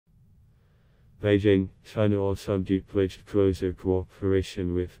Beijing, China also pledged closer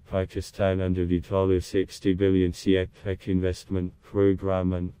cooperation with Pakistan under the $60 billion CPEC investment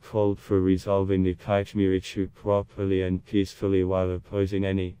program and called for resolving the Kashmir issue properly and peacefully while opposing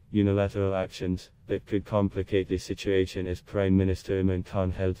any unilateral actions that could complicate the situation as Prime Minister Imran Khan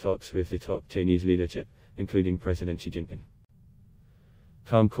held talks with the top Chinese leadership, including President Xi Jinping.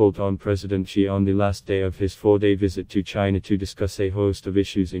 Khan called on President Xi on the last day of his 4-day visit to China to discuss a host of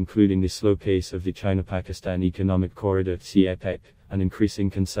issues including the slow pace of the China-Pakistan Economic Corridor (CPEC) and increasing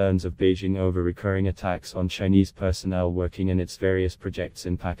concerns of Beijing over recurring attacks on Chinese personnel working in its various projects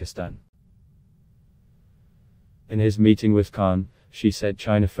in Pakistan. In his meeting with Khan, Xi said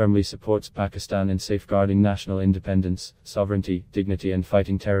China firmly supports Pakistan in safeguarding national independence, sovereignty, dignity and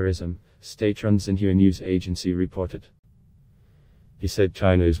fighting terrorism, state-run Xinhua news agency reported. He said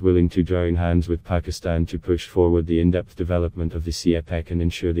China is willing to join hands with Pakistan to push forward the in-depth development of the CPEC and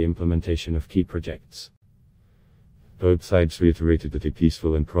ensure the implementation of key projects. Both sides reiterated that a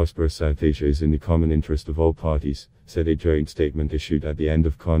peaceful and prosperous South Asia is in the common interest of all parties, said a joint statement issued at the end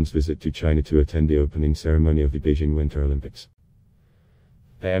of Khan's visit to China to attend the opening ceremony of the Beijing Winter Olympics.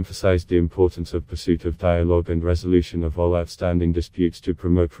 They emphasized the importance of pursuit of dialogue and resolution of all outstanding disputes to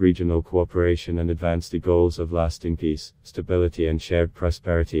promote regional cooperation and advance the goals of lasting peace, stability and shared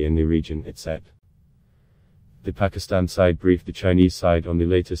prosperity in the region, it said. The Pakistan side briefed the Chinese side on the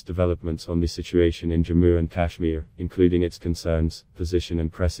latest developments on the situation in Jammu and Kashmir, including its concerns, position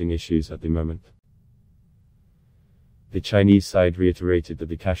and pressing issues at the moment. The Chinese side reiterated that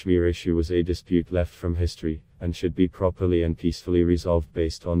the Kashmir issue was a dispute left from history, and should be properly and peacefully resolved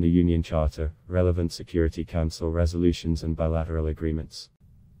based on the Union Charter, relevant Security Council resolutions and bilateral agreements.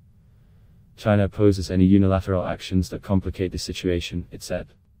 China opposes any unilateral actions that complicate the situation, it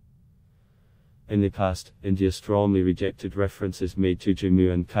said. In the past, India strongly rejected references made to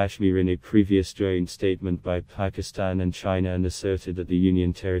Jammu and Kashmir in a previous joint statement by Pakistan and China and asserted that the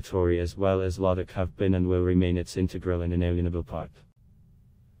Union territory as well as Ladakh have been and will remain its integral and inalienable part.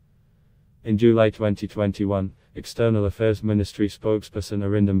 In July 2021, External Affairs Ministry spokesperson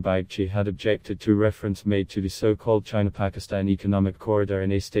Arindam Bagchi had objected to reference made to the so-called China-Pakistan Economic Corridor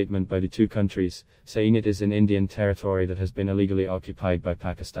in a statement by the two countries, saying it is an Indian territory that has been illegally occupied by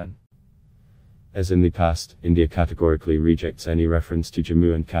Pakistan. As in the past, India categorically rejects any reference to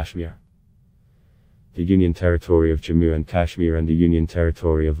Jammu and Kashmir. The Union Territory of Jammu and Kashmir and the Union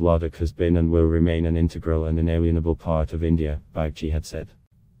Territory of Ladakh has been and will remain an integral and inalienable part of India, Bagchi had said.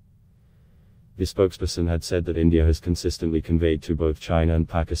 The spokesperson had said that India has consistently conveyed to both China and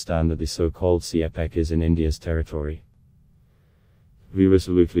Pakistan that the so-called CPEC is in India's territory. We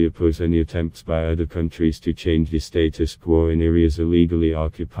resolutely oppose any attempts by other countries to change the status quo in areas illegally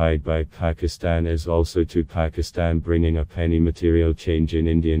occupied by Pakistan as also to Pakistan bringing up any material change in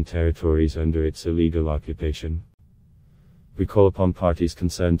Indian territories under its illegal occupation. We call upon parties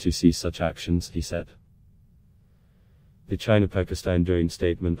concerned to cease such actions, he said. The China-Pakistan joint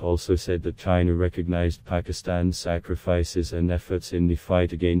statement also said that China recognized Pakistan's sacrifices and efforts in the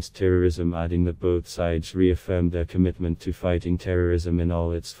fight against terrorism, adding that both sides reaffirmed their commitment to fighting terrorism in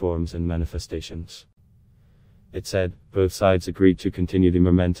all its forms and manifestations. It said, both sides agreed to continue the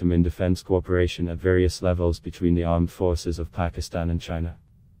momentum in defense cooperation at various levels between the armed forces of Pakistan and China.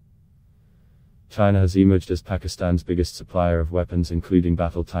 China has emerged as Pakistan's biggest supplier of weapons including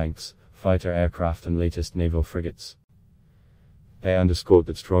battle tanks, fighter aircraft and latest naval frigates. They underscored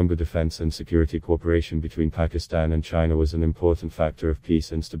that stronger defense and security cooperation between Pakistan and China was an important factor of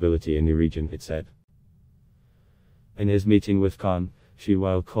peace and stability in the region, it said. In his meeting with Khan, Xi,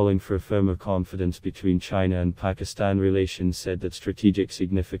 while calling for a firmer confidence between China and Pakistan relations, said that strategic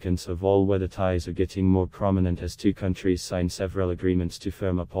significance of all-weather ties are getting more prominent as two countries sign several agreements to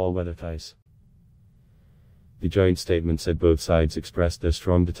firm up all-weather ties. The joint statement said both sides expressed their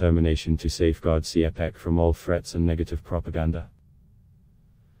strong determination to safeguard CPEC from all threats and negative propaganda.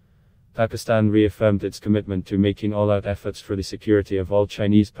 Pakistan reaffirmed its commitment to making all-out efforts for the security of all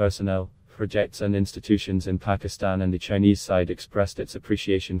Chinese personnel, projects and institutions in Pakistan, and the Chinese side expressed its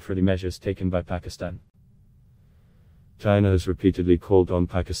appreciation for the measures taken by Pakistan. China has repeatedly called on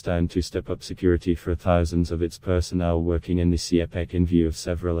Pakistan to step up security for thousands of its personnel working in the CPEC in view of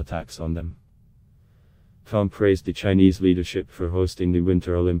several attacks on them. Khan praised the Chinese leadership for hosting the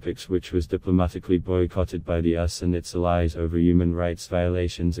Winter Olympics, which was diplomatically boycotted by the US and its allies over human rights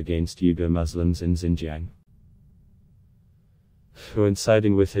violations against Uyghur Muslims in Xinjiang.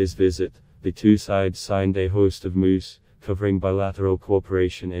 Coinciding with his visit, the two sides signed a host of MOUs, covering bilateral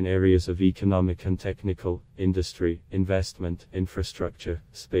cooperation in areas of economic and technical, industry, investment, infrastructure,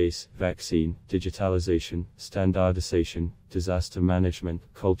 space, vaccine, digitalization, standardization, disaster management,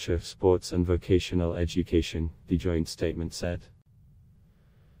 culture, sports and vocational education, the joint statement said.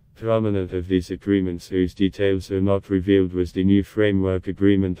 Prominent of these agreements whose details are not revealed was the new framework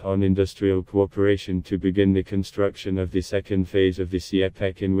agreement on industrial cooperation to begin the construction of the second phase of the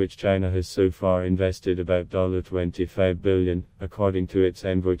CPEC, in which China has so far invested about $25 billion, according to its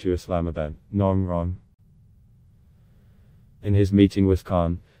envoy to Islamabad, Nong Ron. In his meeting with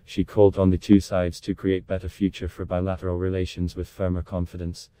Khan, she called on the two sides to create better future for bilateral relations with firmer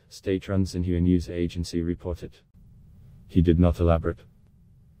confidence, state-run Xinhua news agency reported. He did not elaborate.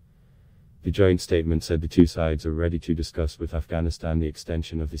 The joint statement said the two sides are ready to discuss with Afghanistan the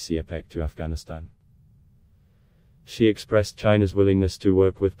extension of the CPEC to Afghanistan. She expressed China's willingness to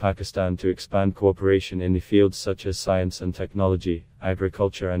work with Pakistan to expand cooperation in the fields such as science and technology,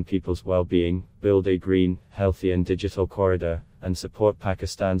 agriculture and people's well-being, build a green, healthy and digital corridor, and support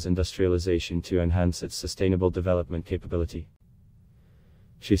Pakistan's industrialization to enhance its sustainable development capability.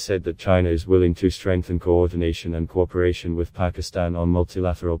 She said that China is willing to strengthen coordination and cooperation with Pakistan on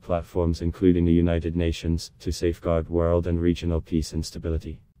multilateral platforms including the United Nations, to safeguard world and regional peace and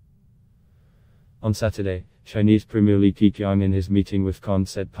stability. On Saturday, Chinese Premier Li Keqiang in his meeting with Khan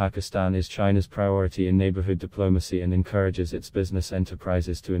said Pakistan is China's priority in neighborhood diplomacy and encourages its business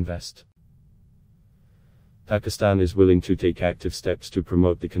enterprises to invest. Pakistan is willing to take active steps to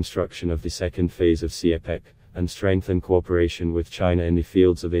promote the construction of the second phase of CPEC, and strengthen cooperation with China in the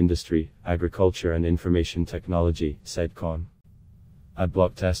fields of industry, agriculture and information technology, said Khan.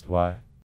 Adblock test Y.